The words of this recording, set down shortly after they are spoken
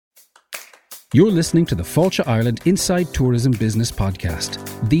You're listening to the Fáilte Ireland Inside Tourism Business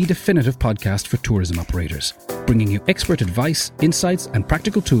Podcast, the definitive podcast for tourism operators, bringing you expert advice, insights and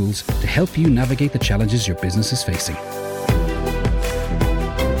practical tools to help you navigate the challenges your business is facing.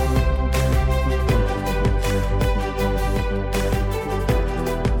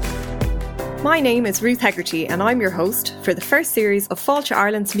 My name is Ruth Hegarty and I'm your host for the first series of Fáilte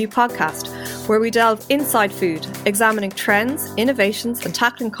Ireland's new podcast, where we delve inside food, examining trends, innovations and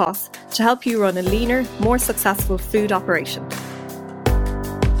tackling costs to help you run a leaner, more successful food operation.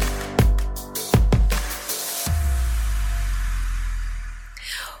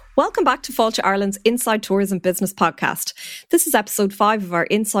 Welcome back to Fáilte Ireland's Inside Tourism Business Podcast. This is episode 5 of our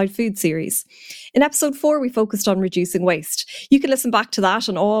Inside Food series. In episode 4, we focused on reducing waste. You can listen back to that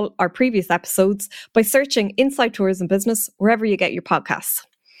and all our previous episodes by searching Inside Tourism Business wherever you get your podcasts.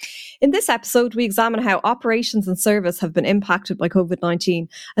 In this episode, we examine how operations and service have been impacted by COVID-19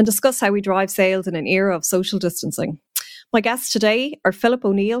 and discuss how we drive sales in an era of social distancing. My guests today are Philip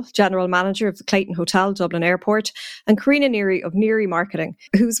O'Neill, General Manager of the Clayton Hotel, Dublin Airport, and Karina Neary of Neary Marketing,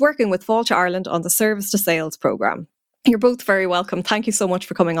 who's working with Fáilte Ireland on the Service to Sales programme. You're both very welcome. Thank you so much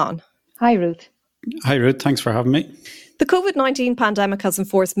for coming on. Hi, Ruth. Hi, Ruth. Thanks for having me. The COVID-19 pandemic has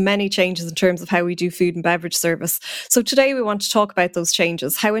enforced many changes in terms of how we do food and beverage service. So today we want to talk about those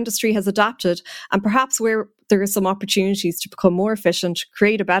changes, how industry has adapted, and perhaps where there are some opportunities to become more efficient,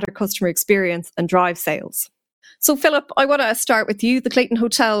 create a better customer experience, and drive sales. So, Philip, I want to start with you. The Clayton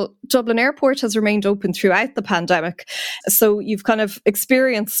Hotel Dublin Airport has remained open throughout the pandemic. So you've kind of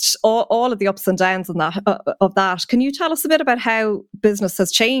experienced all of the ups and downs of that. Can you tell us a bit about how business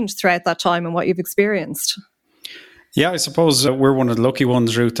has changed throughout that time and what you've experienced? Yeah, I suppose we're one of the lucky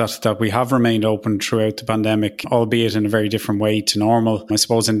ones, Ruth, that we have remained open throughout the pandemic, albeit in a very different way to normal. I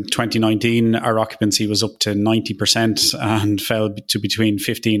suppose in 2019, our occupancy was up to 90% and fell to between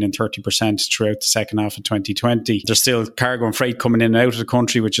 15 and 30% throughout the second half of 2020. There's still cargo and freight coming in and out of the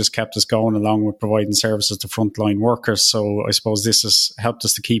country, which has kept us going along with providing services to frontline workers. So I suppose this has helped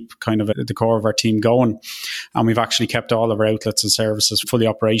us to keep kind of the core of our team going. And we've actually kept all of our outlets and services fully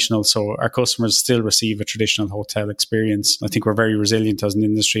operational. So our customers still receive a traditional hotel experience. I think we're very resilient as an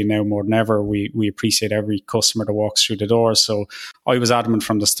industry now more than ever. We appreciate every customer that walks through the door. So I was adamant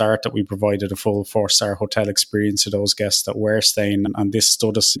from the start that we provided a full 4-star hotel experience to those guests that were staying, and this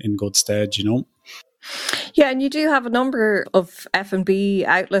stood us in good stead, you know. Yeah, and you do have a number of F&B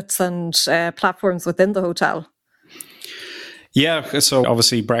outlets and platforms within the hotel. Yeah, so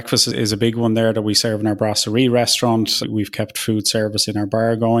obviously breakfast is a big one there that we serve in our Brasserie restaurant. We've kept food service in our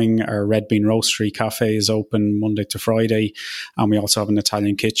bar going. Our Red Bean Roastery Cafe is open Monday to Friday. And we also have an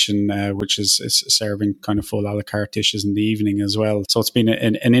Italian kitchen, which is serving kind of full a la carte dishes in the evening as well. So it's been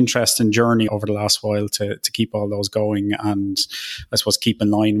an interesting journey over the last while to keep all those going and I suppose keep in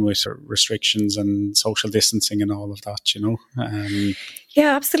line with restrictions and social distancing and all of that, you know.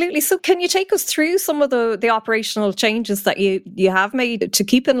 Yeah, absolutely. So can you take us through some of the operational changes that you have made to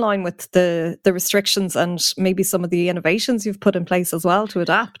keep in line with the restrictions and maybe some of the innovations you've put in place as well to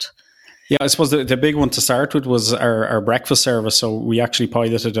adapt? Yeah, I suppose the big one to start with was our breakfast service. So we actually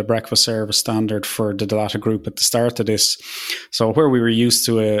piloted a breakfast service standard for the Dalata Group at the start of this. So where we were used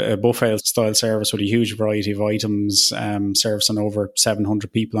to a buffet style service with a huge variety of items, servicing over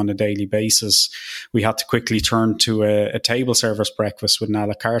 700 people on a daily basis, we had to quickly turn to a table service breakfast with an a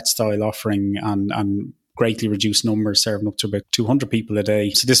la carte style offering and greatly reduced numbers, serving up to about 200 people a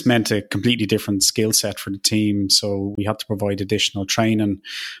day. So this meant a completely different skill set for the team. So we had to provide additional training.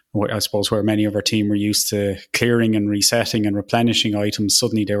 I suppose where many of our team were used to clearing and resetting and replenishing items,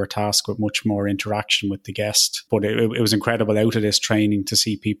 suddenly they were tasked with much more interaction with the guest. But it was incredible out of this training to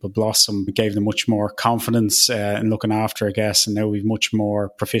see people blossom. It gave them much more confidence in looking after a guest, and now we've much more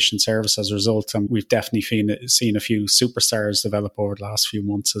proficient service as a result. And we've definitely seen a few superstars develop over the last few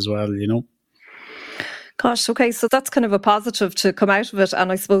months as well, you know. Gosh, okay, so that's kind of a positive to come out of it,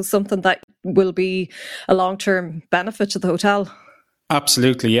 and I suppose something that will be a long-term benefit to the hotel.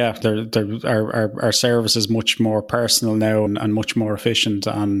 Absolutely, yeah. Our service is much more personal now and much more efficient,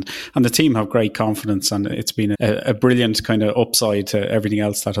 and the team have great confidence, and it's been a brilliant kind of upside to everything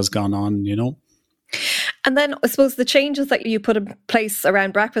else that has gone on, you know. And then I suppose the changes that you put in place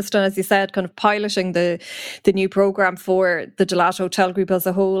around breakfast and, as you said, kind of piloting the new programme for the Dalata Hotel Group as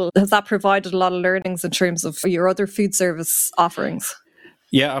a whole, has that provided a lot of learnings in terms of your other food service offerings?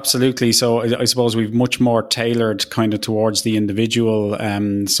 Yeah, absolutely. So I suppose we've much more tailored kind of towards the individual.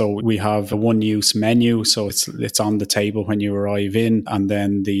 So we have a one-use menu, so it's on the table when you arrive in, and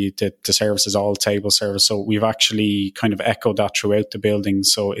then the service is all table service. So we've actually kind of echoed that throughout the building.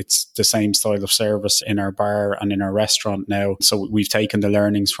 So it's the same style of service in our bar and in our restaurant now. So we've taken the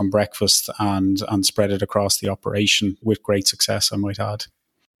learnings from breakfast and spread it across the operation with great success, I might add.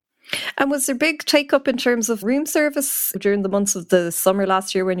 And was there big take up in terms of room service during the months of the summer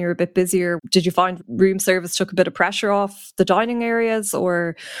last year when you were a bit busier? Did you find room service took a bit of pressure off the dining areas,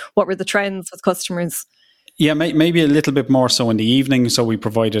 or what were the trends with customers? Yeah, maybe a little bit more so in the evening. So we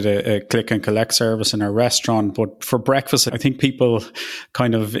provided a click and collect service in our restaurant. But for breakfast, I think people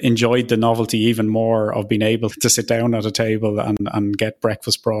kind of enjoyed the novelty even more of being able to sit down at a table and get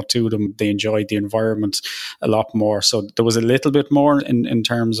breakfast brought to them. They enjoyed the environment a lot more. So there was a little bit more in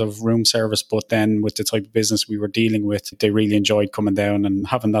terms of room service. But then with the type of business we were dealing with, they really enjoyed coming down and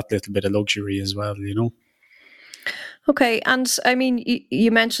having that little bit of luxury as well, you know. Okay. And I mean, you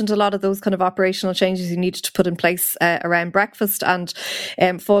mentioned a lot of those kind of operational changes you needed to put in place around breakfast, and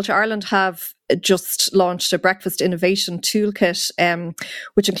Fáilte Ireland have just launched a breakfast innovation toolkit,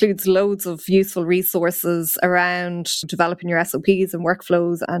 which includes loads of useful resources around developing your SOPs and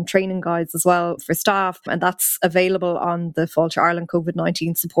workflows and training guides as well for staff. And that's available on the Fáilte Ireland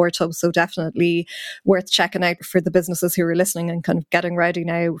COVID-19 support hub. So definitely worth checking out for the businesses who are listening and kind of getting ready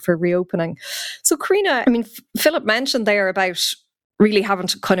now for reopening. So Karina, I mean, Philip mentioned there about really having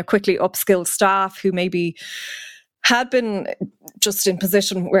to kind of quickly upskill staff who maybe had been just in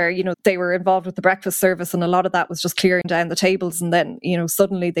position where, you know, they were involved with the breakfast service and a lot of that was just clearing down the tables, and then, you know,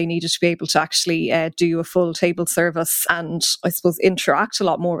 suddenly they needed to be able to actually do a full table service and I suppose interact a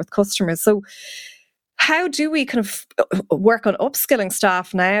lot more with customers. So how do we kind of work on upskilling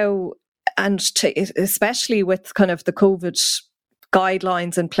staff now, and especially with kind of the COVID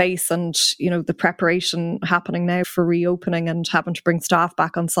guidelines in place and, you know, the preparation happening now for reopening and having to bring staff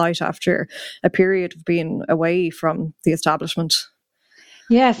back on site after a period of being away from the establishment?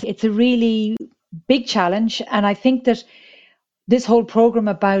 Yes, it's a really big challenge. And I think that this whole program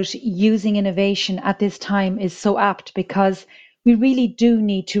about using innovation at this time is so apt, because we really do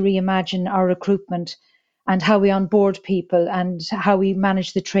need to reimagine our recruitment and how we onboard people and how we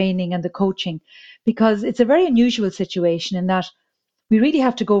manage the training and the coaching, because it's a very unusual situation in that we really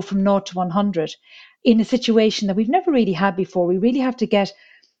have to go from 0 to 100 in a situation that we've never really had before. We really have to get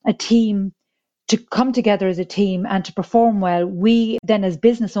a team to come together as a team and to perform well. We then, as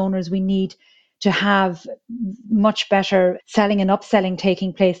business owners, we need to have much better selling and upselling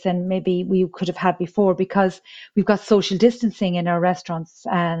taking place than maybe we could have had before, because we've got social distancing in our restaurants.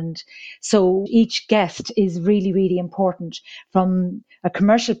 And so each guest is really, really important from a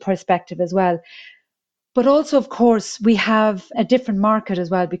commercial perspective as well. But also, of course, we have a different market as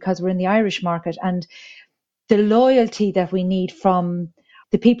well, because we're in the Irish market, and the loyalty that we need from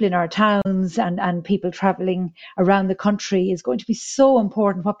the people in our towns and people traveling around the country is going to be so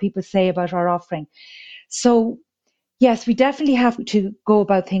important, what people say about our offering. So yes, we definitely have to go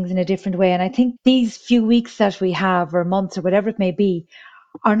about things in a different way. And I think these few weeks that we have, or months, or whatever it may be,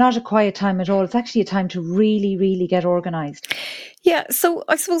 are not a quiet time at all. It's actually a time to really, really get organised. Yeah. So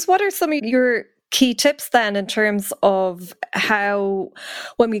I suppose, what are some of your key tips then in terms of how,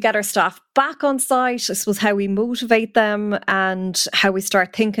 when we get our staff back on site, I suppose how we motivate them and how we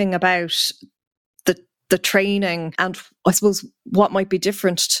start thinking about the training, and I suppose what might be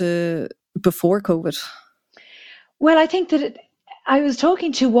different to before COVID? Well, I think that I was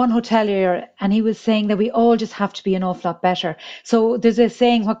talking to one hotelier and he was saying that we all just have to be an awful lot better. So there's a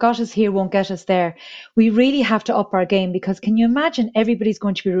saying, what got us here won't get us there. We really have to up our game, because can you imagine everybody's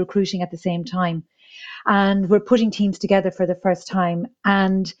going to be recruiting at the same time, and we're putting teams together for the first time,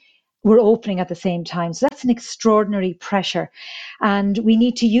 and we're opening at the same time. So that's an extraordinary pressure. And we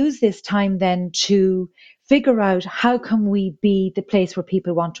need to use this time then to figure out, how can we be the place where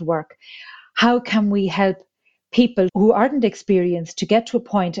people want to work? How can we help people who aren't experienced to get to a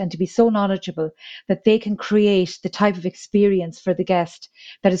point and to be so knowledgeable that they can create the type of experience for the guest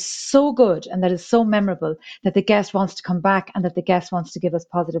that is so good and that is so memorable that the guest wants to come back and that the guest wants to give us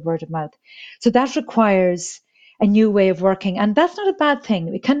positive word of mouth. So that requires a new way of working. And that's not a bad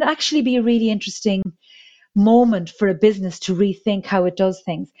thing. It can actually be a really interesting moment for a business to rethink how it does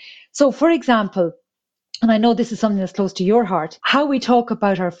things. So, for example, and I know this is something that's close to your heart, how we talk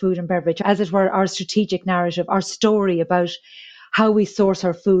about our food and beverage, as it were, our strategic narrative, our story about how we source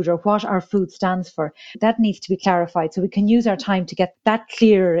our food or what our food stands for, that needs to be clarified. So we can use our time to get that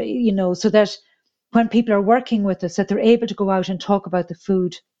clear, you know, so that when people are working with us, that they're able to go out and talk about the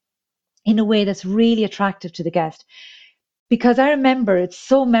food in a way that's really attractive to the guest. because I remember it's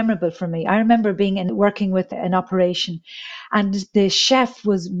so memorable for me. I remember working with an operation, and the chef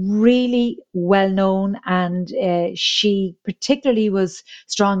was really well known, and she particularly was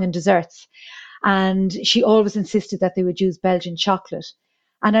strong in desserts, and she always insisted that they would use Belgian chocolate.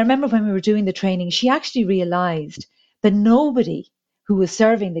 And I remember when we were doing the training, she actually realized that nobody who was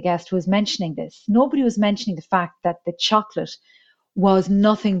serving the guest was mentioning this. Nobody was mentioning the fact that the chocolate was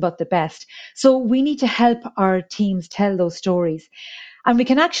nothing but the best. So we need to help our teams tell those stories. And we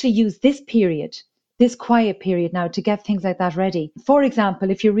can actually use this period, this quiet period now, to get things like that ready. For example,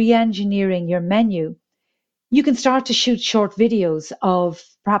 if you're re-engineering your menu, you can start to shoot short videos of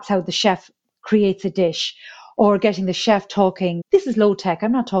perhaps how the chef creates a dish, or getting the chef talking. This is low tech.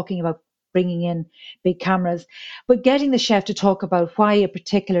 I'm not talking about bringing in big cameras, but getting the chef to talk about why a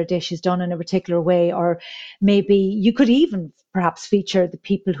particular dish is done in a particular way. Or maybe you could even perhaps feature the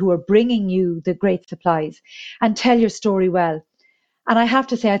people who are bringing you the great supplies and tell your story well. And I have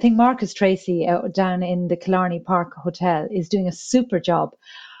to say, I think Marcus Tracy down in the Killarney Park Hotel is doing a super job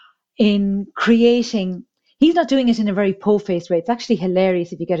in creating. He's not doing it in a very po-faced way. It's actually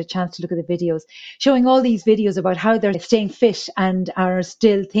hilarious if you get a chance to look at the videos, showing all these videos about how they're staying fit and are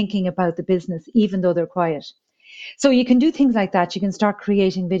still thinking about the business, even though they're quiet. So you can do things like that. You can start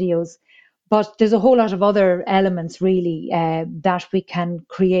creating videos, but there's a whole lot of other elements really that we can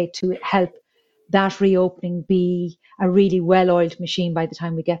create to help that reopening be a really well-oiled machine by the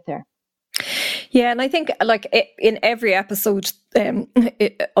time we get there. Yeah, and I think like in every episode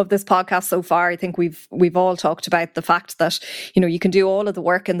of this podcast so far, I think we've all talked about the fact that, you know, you can do all of the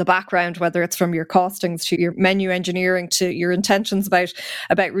work in the background, whether it's from your costings to your menu engineering to your intentions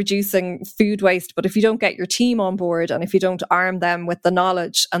about reducing food waste. But if you don't get your team on board, and if you don't arm them with the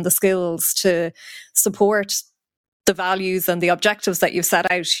knowledge and the skills to support the values and the objectives that you've set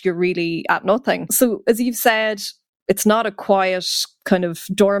out, you're really at nothing. So as you've said, it's not a quiet kind of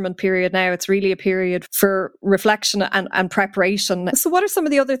dormant period now. It's really a period for reflection and preparation. So what are some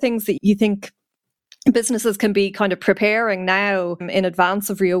of the other things that you think businesses can be kind of preparing now in advance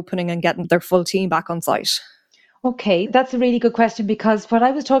of reopening and getting their full team back on site? Okay, that's a really good question, because what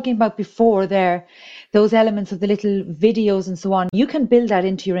I was talking about before there, those elements of the little videos and so on, you can build that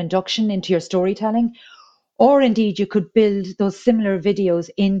into your induction, into your storytelling. Or indeed, you could build those similar videos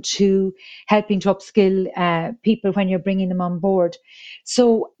into helping to upskill people when you're bringing them on board.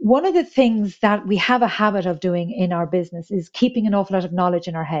 So one of the things that we have a habit of doing in our business is keeping an awful lot of knowledge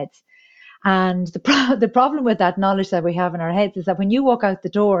in our heads. And the problem with that knowledge that we have in our heads is that when you walk out the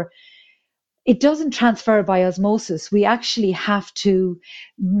door, it doesn't transfer by osmosis. We actually have to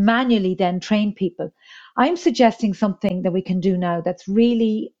manually then train people. I'm suggesting something that we can do now that's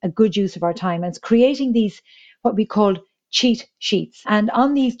really a good use of our time. And it's creating these, what we call cheat sheets. And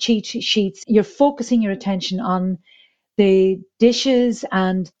on these cheat sheets, you're focusing your attention on the dishes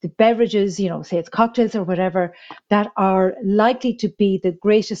and the beverages, you know, say it's cocktails or whatever, that are likely to be the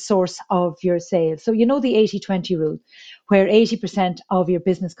greatest source of your sales. So you know the 80-20 rule, where 80% of your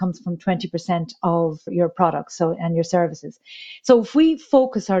business comes from 20% of your products and your services. So if we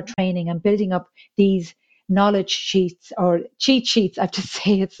focus our training and building up these knowledge sheets or cheat sheets, I have to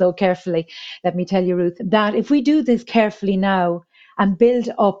say it so carefully, let me tell you, Ruth, that if we do this carefully now and build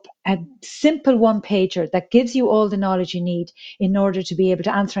up a simple one-pager that gives you all the knowledge you need in order to be able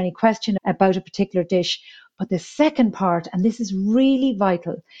to answer any question about a particular dish. But the second part, and this is really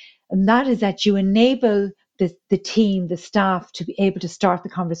vital, and that is that you enable the team, the staff, to be able to start the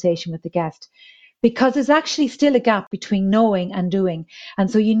conversation with the guest. Because there's actually still a gap between knowing and doing. And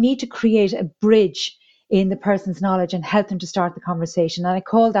so you need to create a bridge in the person's knowledge and help them to start the conversation. And I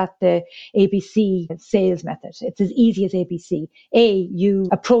call that the ABC sales method. It's as easy as ABC. A, you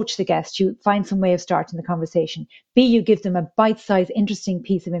approach the guest, you find some way of starting the conversation. B, you give them a bite-sized, interesting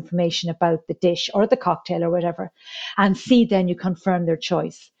piece of information about the dish or the cocktail or whatever. And C, then you confirm their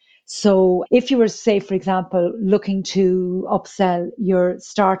choice. So if you were, say, for example, looking to upsell your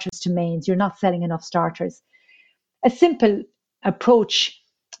starters to mains, you're not selling enough starters. A simple approach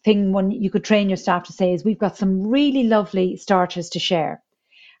thing one you could train your staff to say is, we've got some really lovely starters to share.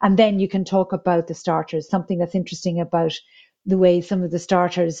 And then you can talk about the starters, something that's interesting about the way some of the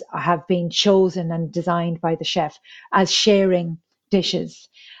starters have been chosen and designed by the chef as sharing dishes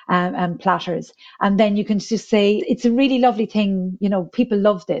and platters. And then you can just say, it's a really lovely thing, you know, people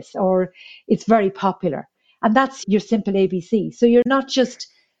love this, or it's very popular. And that's your simple ABC. So you're not just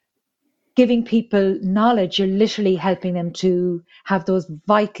giving people knowledge, you're literally helping them to have those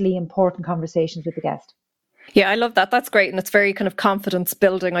vitally important conversations with the guest. Yeah, I love that. That's great. And it's very kind of confidence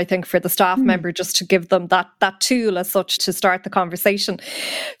building, I think, for the staff member, just to give them that tool as such to start the conversation.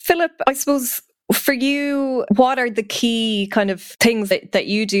 Philip, I suppose For you, what are the key kind of things that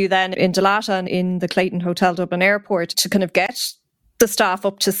you do then in Dalata and in the Clayton Hotel Dublin Airport to kind of get the staff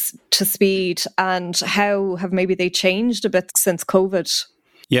up to speed, and how have maybe they changed a bit since COVID?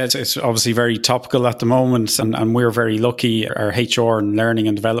 Yeah, it's obviously very topical at the moment, and we're very lucky. Our HR and learning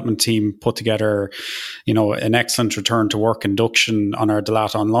and development team put together, an excellent return to work induction on our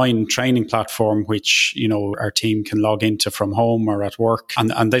Dalata Online training platform, which, our team can log into from home or at work.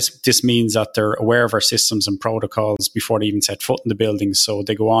 And this means that they're aware of our systems and protocols before they even set foot in the building. So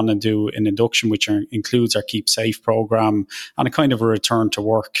they go on and do an induction, which includes our Keep Safe program and a kind of a return to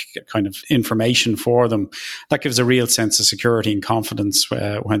work kind of information for them. That gives a real sense of security and confidence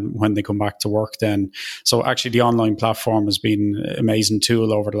when they come back to work then. So actually the online platform has been an amazing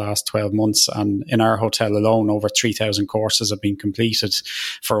tool over the last 12 months. And in our hotel alone, over 3,000 courses have been completed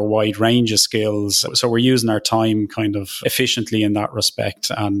for a wide range of skills. So we're using our time kind of efficiently in that respect.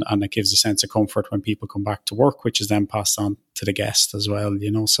 And it gives a sense of comfort when people come back to work, which is then passed on to the guest as well,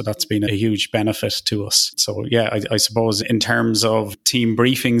 so that's been a huge benefit to us. So yeah, I suppose in terms of team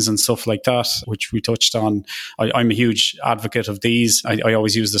briefings and stuff like that, which we touched on, I'm a huge advocate of these. I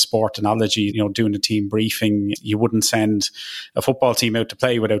always use the sport analogy, doing a team briefing, you wouldn't send a football team out to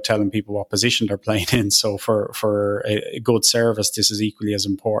play without telling people what position they're playing in. So for a good service, this is equally as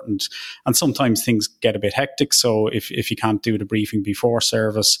important. And sometimes things get a bit hectic. So if you can't do the briefing before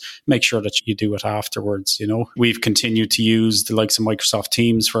service, make sure that you do it afterwards. We've continued to use the likes of Microsoft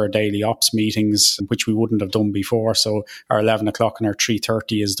Teams for our daily ops meetings, which we wouldn't have done before. So our 11 o'clock and our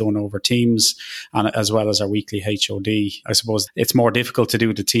 3:30 is done over Teams, and as well as our weekly HOD. I suppose it's more difficult to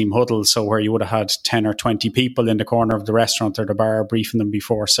do the team huddle. So where you would have had 10 or 20 people in the corner of the restaurant or the bar briefing them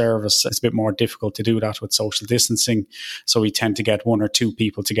before service, it's a bit more difficult to do that with social distancing. So we tend to get 1 or 2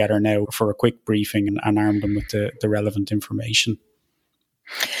 people together now for a quick briefing and arm them with the relevant information.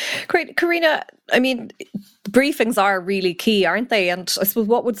 Great. Karina, I mean, briefings are really key, aren't they? And I suppose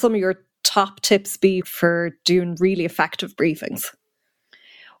what would some of your top tips be for doing really effective briefings?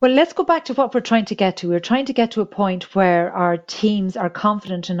 Well, let's go back to what we're trying to get to. We're trying to get to a point where our teams are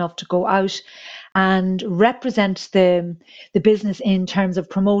confident enough to go out and represent the business in terms of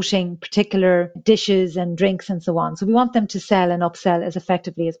promoting particular dishes and drinks and so on. So we want them to sell and upsell as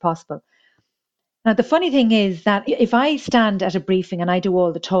effectively as possible. Now, the funny thing is that if I stand at a briefing and I do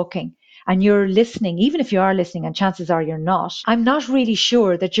all the talking and you're listening, even if you are listening, and chances are you're not, I'm not really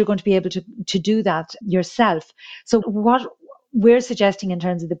sure that you're going to be able to do that yourself. So what we're suggesting in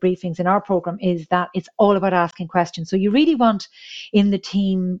terms of the briefings in our program is that it's all about asking questions. So you really want in the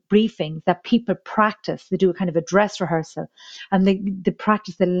team briefings that people practice, they do a kind of a dress rehearsal, and they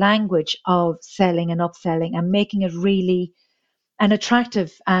practice the language of selling and upselling and making it really an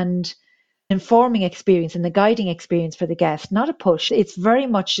attractive and informing experience and the guiding experience for the guest, not a push. It's very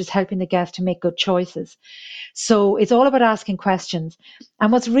much just helping the guest to make good choices. So it's all about asking questions.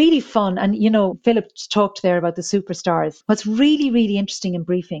 And what's really fun, and Philip talked there about the superstars, what's really, really interesting in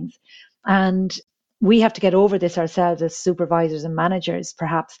briefings, and we have to get over this ourselves as supervisors and managers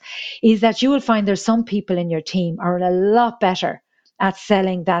perhaps, is that you will find there's some people in your team are a lot better at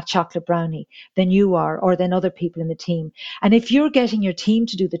selling that chocolate brownie than you are or than other people in the team. And if you're getting your team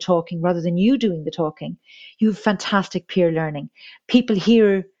to do the talking rather than you doing the talking, you have fantastic peer learning. People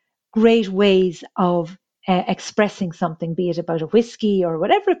hear great ways of expressing something, be it about a whiskey or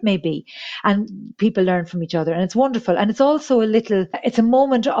whatever it may be, and people learn from each other, and it's wonderful. And it's also it's a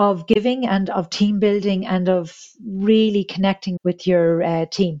moment of giving and of team building and of really connecting with your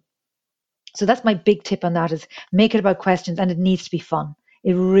team. So that's my big tip on that, is make it about questions, and it needs to be fun.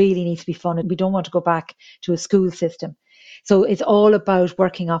 It really needs to be fun. We don't want to go back to a school system. So it's all about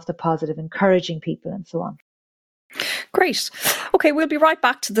working off the positive, encouraging people and so on. Great. Okay, we'll be right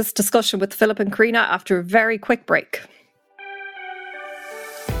back to this discussion with Philip and Karina after a very quick break.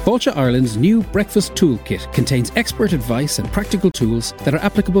 Fáilte Ireland's new breakfast toolkit contains expert advice and practical tools that are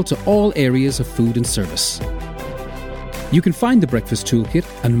applicable to all areas of food and service. You can find the Breakfast Toolkit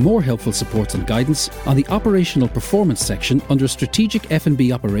and more helpful supports and guidance on the Operational Performance section under Strategic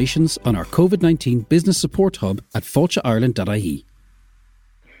F&B Operations on our COVID-19 Business Support Hub at fáilteireland.ie.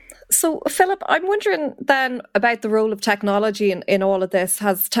 So, Philip, I'm wondering then about the role of technology in all of this.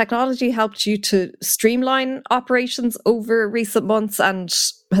 Has technology helped you to streamline operations over recent months, and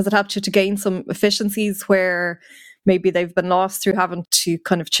has it helped you to gain some efficiencies where maybe they've been lost through having to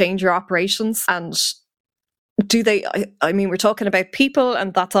kind of change your operations? And do they, I mean, we're talking about people,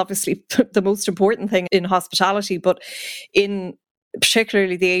 and that's obviously the most important thing in hospitality, but in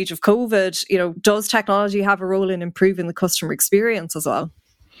particularly the age of COVID, does technology have a role in improving the customer experience as well?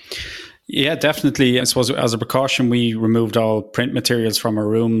 Yeah, definitely. I suppose as a precaution, we removed all print materials from our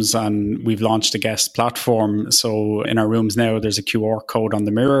rooms and we've launched a guest platform. So in our rooms now, there's a QR code on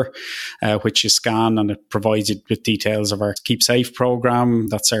the mirror, which you scan, and it provides you with details of our Keep Safe program.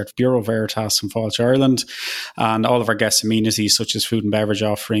 That's our Bureau Veritas in Fáilte, Ireland. And all of our guest amenities, such as food and beverage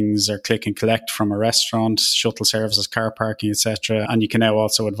offerings, our click and collect from a restaurant, shuttle services, car parking, etc. And you can now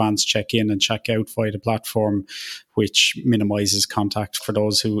also advance check-in and check out via the platform, which minimises contact for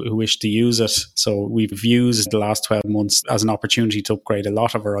those who wish to use it. So we've used the last 12 months as an opportunity to upgrade a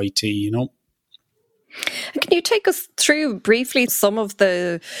lot of our IT, Can you take us through briefly some of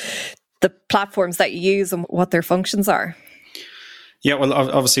the platforms that you use and what their functions are? Yeah, well,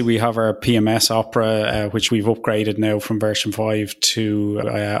 obviously we have our PMS Opera, which we've upgraded now from version 5 to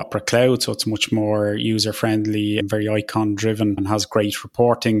Opera Cloud. So it's much more user-friendly and very icon-driven and has great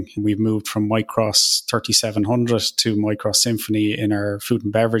reporting. We've moved from Micros 3700 to Micros Symphony in our food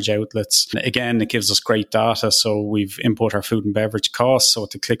and beverage outlets. Again, it gives us great data. So we've input our food and beverage costs. So at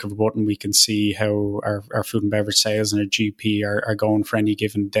the click of a button, we can see how our food and beverage sales and our GP are going for any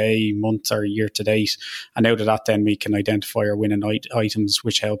given day, month, or year to date. And out of that, then we can identify our winning items,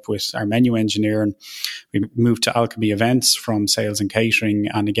 which help with our menu engineering. We moved to Alchemy Events from sales and catering,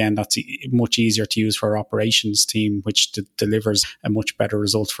 and again, that's much easier to use for our operations team, which delivers a much better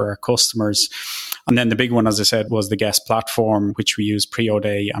result for our customers. And then the big one, as I said, was the guest platform, which we use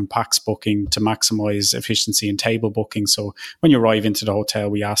Pre-O-Day and PAX booking to maximize efficiency in table booking. So when you arrive into the hotel,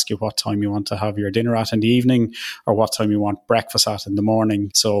 we ask you what time you want to have your dinner at in the evening, or what time you want breakfast at in the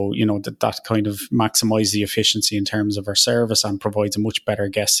morning. So, that kind of maximizes the efficiency in terms of our service and provides a much better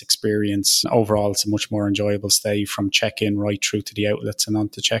guest experience. Overall, it's a much more enjoyable stay from check-in right through to the outlets and on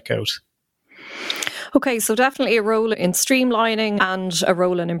to checkout. Okay, so definitely a role in streamlining and a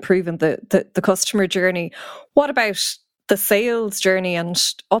role in improving the customer journey. What about the sales journey and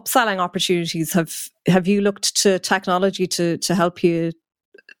upselling opportunities? Have you looked to technology to help you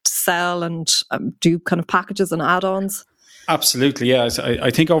sell and do kind of packages and add-ons? Absolutely, yeah. I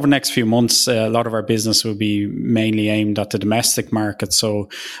think over the next few months, a lot of our business will be mainly aimed at the domestic market. So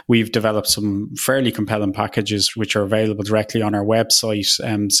we've developed some fairly compelling packages which are available directly on our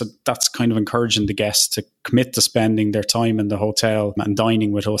website. So that's kind of encouraging the guests to commit to spending their time in the hotel and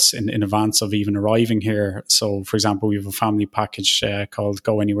dining with us in advance of even arriving here. So, for example, we have a family package called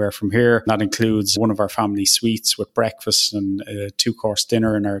Go Anywhere From Here. That includes one of our family suites with breakfast and a 2-course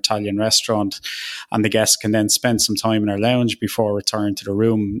dinner in our Italian restaurant. And the guests can then spend some time in our lounge before returning to the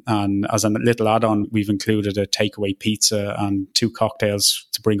room. And as a little add-on, we've included a takeaway pizza and 2 cocktails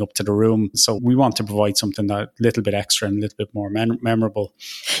to bring up to the room. So we want to provide something that a little bit extra and a little bit more memorable.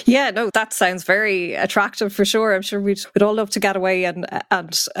 Yeah, no, that sounds very attractive for sure. I'm sure we'd all love to get away and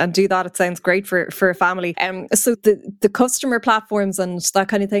do that. It sounds great for a family. So the customer platforms and that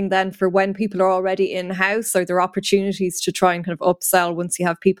kind of thing then, for when people are already in-house, are there opportunities to try and kind of upsell once you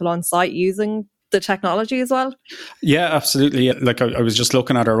have people on site using the technology as well? Yeah, absolutely. Like I was just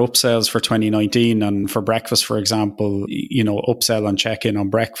looking at our upsells for 2019, and for breakfast, for example, upsell and check-in on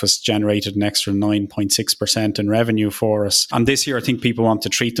breakfast generated an extra 9.6% in revenue for us. And this year, I think people want to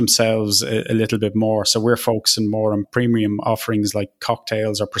treat themselves a little bit more. So we're focusing more on premium offerings like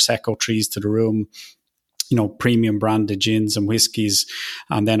cocktails or Prosecco trees to the room, premium branded gins and whiskies.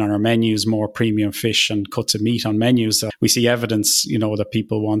 And then on our menus, more premium fish and cuts of meat on menus. We see evidence, that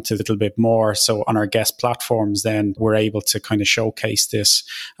people want a little bit more. So on our guest platforms, then we're able to kind of showcase this,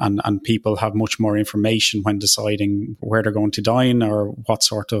 and people have much more information when deciding where they're going to dine or what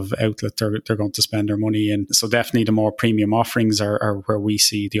sort of outlet they're going to spend their money in. So definitely the more premium offerings are where we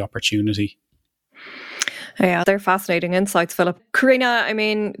see the opportunity. Yeah, they're fascinating insights, Philip. Karina,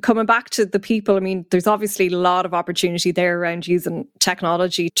 coming back to the people, there's obviously a lot of opportunity there around using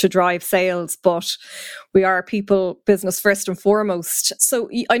technology to drive sales, but we are a people business first and foremost. So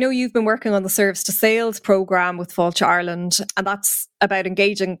I know you've been working on the Service to Sales programme with Fáilte Ireland, and that's about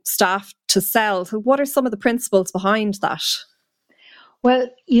engaging staff to sell. So what are some of the principles behind that? Well,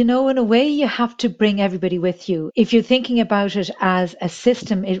 in a way, you have to bring everybody with you. If you're thinking about it as a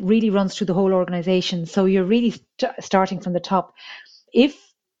system, it really runs through the whole organization. So you're really starting from the top. If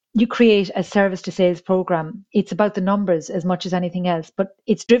you create a service to sales program, it's about the numbers as much as anything else, but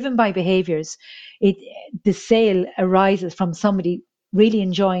it's driven by behaviors. The sale arises from somebody really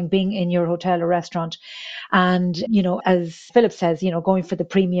enjoying being in your hotel or restaurant. And, as Philip says, going for the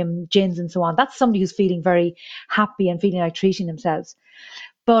premium gins and so on, that's somebody who's feeling very happy and feeling like treating themselves.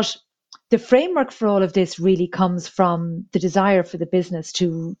 But the framework for all of this really comes from the desire for the business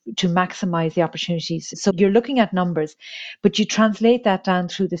to maximize the opportunities. So you're looking at numbers, but you translate that down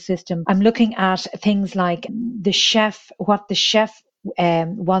through the system. I'm looking at things like what the chef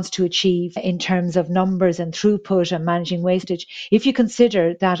wants to achieve in terms of numbers and throughput and managing wastage. If you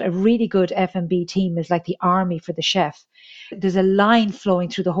consider that a really good F&B team is like the army for the chef, there's a line flowing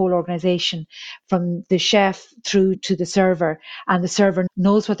through the whole organization from the chef through to the server, and the server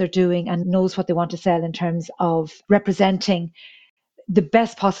knows what they're doing and knows what they want to sell in terms of representing the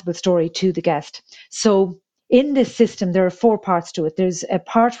best possible story to the guest. So in this system, there are 4 parts to it. There's a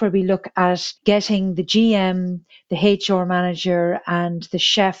part where we look at getting the GM, the HR manager, and the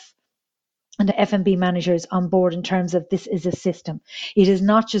chef and the F&B managers on board in terms of this is a system. It is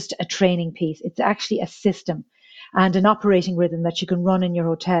not just a training piece. It's actually a system and an operating rhythm that you can run in your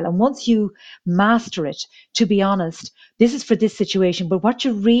hotel. And once you master it, to be honest, this is for this situation, but what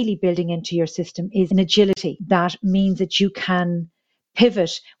you're really building into your system is an agility that means that you can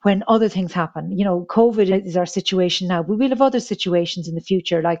pivot when other things happen. You know, COVID is our situation now, but we'll have other situations in the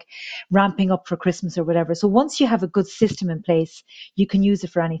future, like ramping up for Christmas or whatever. So once you have a good system in place, you can use it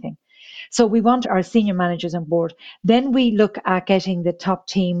for anything. So we want our senior managers on board. Then we look at getting the top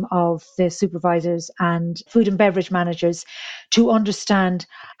team of the supervisors and food and beverage managers to understand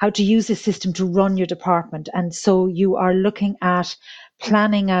how to use this system to run your department. And so you are looking at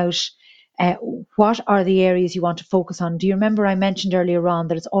planning out what are the areas you want to focus on. Do you remember I mentioned earlier on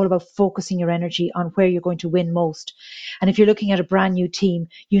that it's all about focusing your energy on where you're going to win most? And if you're looking at a brand new team,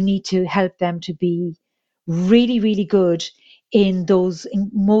 you need to help them to be really, really good in those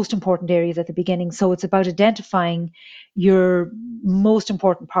most important areas at the beginning. So it's about identifying your most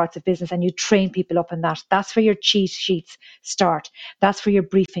important parts of business, and you train people up in that. That's where your cheat sheets start. That's where your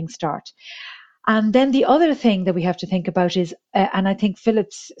briefings start. And then the other thing that we have to think about is, and I think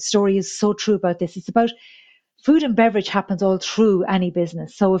Philip's story is so true about this, it's about food and beverage happens all through any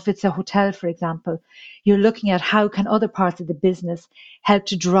business. So if it's a hotel, for example, you're looking at how can other parts of the business help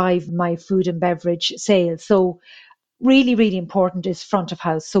to drive my food and beverage sales. So really, really important is front of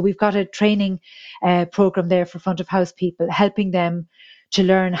house. So we've got a training program there for front of house people, helping them to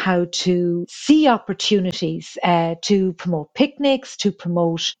learn how to see opportunities to promote picnics, to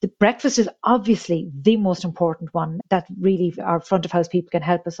promote the breakfast is obviously the most important one that really our front of house people can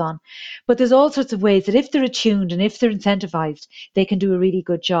help us on. But there's all sorts of ways that if they're attuned and if they're incentivized, they can do a really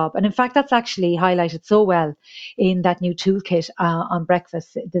good job. And in fact, that's actually highlighted so well in that new toolkit on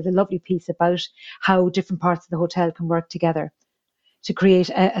breakfast. There's a lovely piece about how different parts of the hotel can work together to create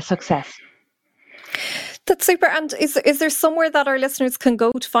a success. That's super. And is there somewhere that our listeners can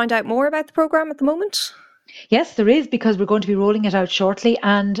go to find out more about the programme at the moment? Yes, there is, because we're going to be rolling it out shortly.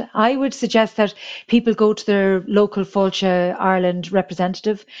 And I would suggest that people go to their local Fáilte Ireland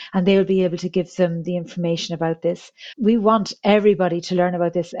representative and they will be able to give them the information about this. We want everybody to learn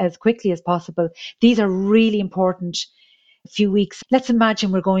about this as quickly as possible. These are really important few weeks. Let's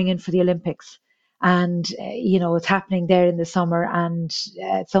imagine we're going in for the Olympics. And, it's happening there in the summer and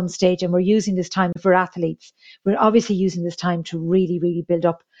at some stage, and we're using this time for athletes. We're obviously using this time to really, really build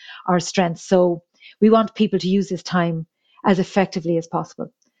up our strengths. So we want people to use this time as effectively as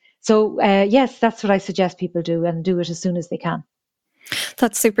possible. So, yes, that's what I suggest people do, and do it as soon as they can.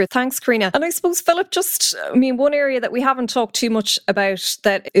 That's super. Thanks, Karina. And I suppose, Philip, one area that we haven't talked too much about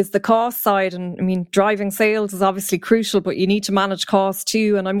that is the cost side. And driving sales is obviously crucial, but you need to manage costs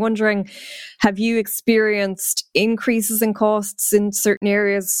too. And I'm wondering, have you experienced increases in costs in certain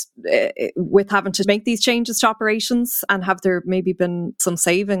areas with having to make these changes to operations? And have there maybe been some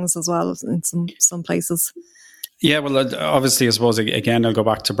savings as well in some places? Yeah, well, obviously, I suppose, again, I'll go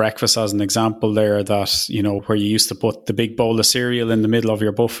back to breakfast as an example there that, where you used to put the big bowl of cereal in the middle of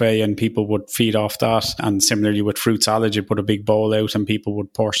your buffet and people would feed off that. And similarly with fruit salad, you put a big bowl out and people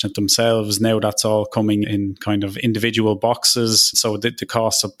would portion it themselves. Now that's all coming in kind of individual boxes. So the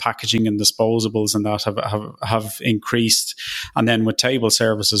costs of packaging and disposables and that have increased. And then with table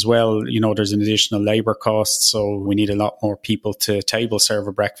service as well, there's an additional labour cost. So we need a lot more people to table serve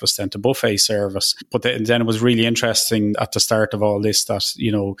a breakfast than to buffet service. But then it was really interesting at the start of all this that,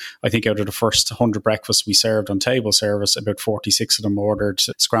 I think out of the first 100 breakfasts we served on table service, about 46 of them ordered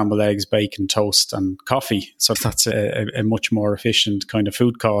scrambled eggs, bacon, toast and coffee. So that's a much more efficient kind of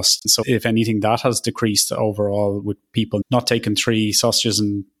food cost. So if anything, that has decreased overall with people not taking 3 sausages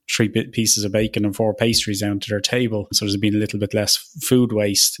and 3 pieces of bacon and 4 pastries down to their table. So there's been a little bit less food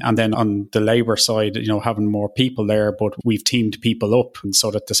waste. And then on the labour side, having more people there, but we've teamed people up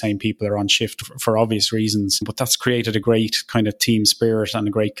so that the same people are on shift for obvious reasons. But that's created a great kind of team spirit and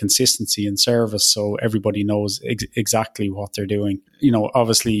a great consistency in service. So everybody knows exactly what they're doing.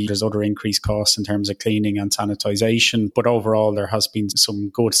 Obviously there's other increased costs in terms of cleaning and sanitisation, but overall there has been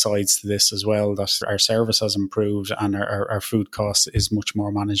some good sides to this as well, that our service has improved and our food cost is much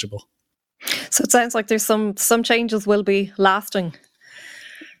more manageable. So it sounds like there's some changes will be lasting.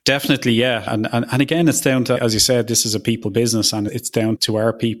 Definitely, yeah. And again, it's down to, as you said, this is a people business, and it's down to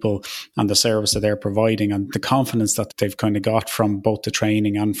our people and the service that they're providing and the confidence that they've kind of got from both the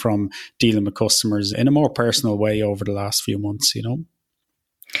training and from dealing with customers in a more personal way over the last few months, you know.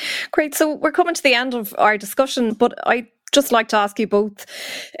 Great. So we're coming to the end of our discussion, but I just like to ask you both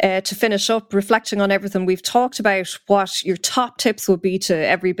to finish up, reflecting on everything we've talked about, what your top tips would be to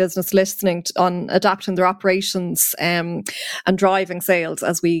every business listening on adapting their operations and driving sales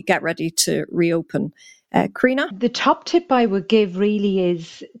as we get ready to reopen. Carina? The top tip I would give really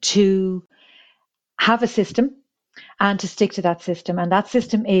is to have a system and to stick to that system. And that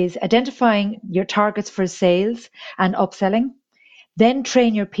system is identifying your targets for sales and upselling, then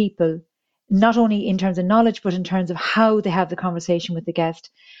train your people, not only in terms of knowledge, but in terms of how they have the conversation with the guest,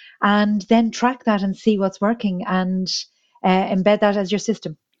 and then track that and see what's working and embed that as your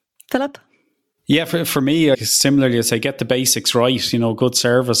system. Philip? Yeah, for me, similarly, I say get the basics right. You know, good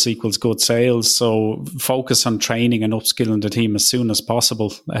service equals good sales. So focus on training and upskilling the team as soon as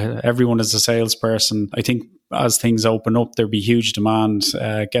possible. Everyone is a salesperson. I think as things open up, there'll be huge demand.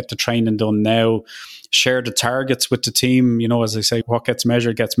 Get the training done now. Share the targets with the team. You know, as I say, what gets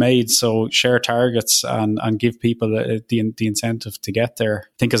measured gets made. So share targets and give people the incentive to get there.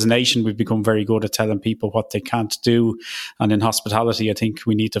 I think as a nation, we've become very good at telling people what they can't do. And in hospitality, I think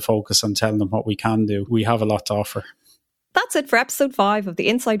we need to focus on telling them what we can do. We have a lot to offer. That's it for episode 5 of the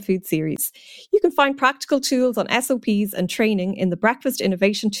Inside Food series. You can find practical tools on SOPs and training in the Breakfast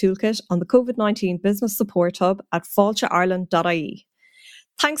Innovation Toolkit on the COVID-19 Business Support Hub at fáilteIreland.ie.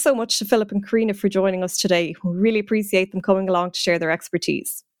 Thanks so much to Philip and Carina for joining us today. We really appreciate them coming along to share their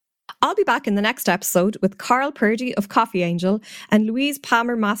expertise. I'll be back in the next episode with Carl Purdy of Coffee Angel and Louise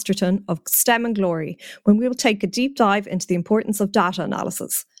Palmer Masterton of STEM and Glory, when we will take a deep dive into the importance of data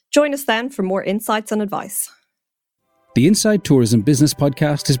analysis. Join us then for more insights and advice. The Inside Tourism Business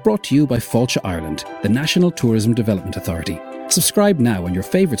Podcast is brought to you by Fáilte Ireland, the National Tourism Development Authority. Subscribe now on your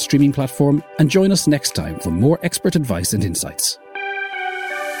favourite streaming platform and join us next time for more expert advice and insights.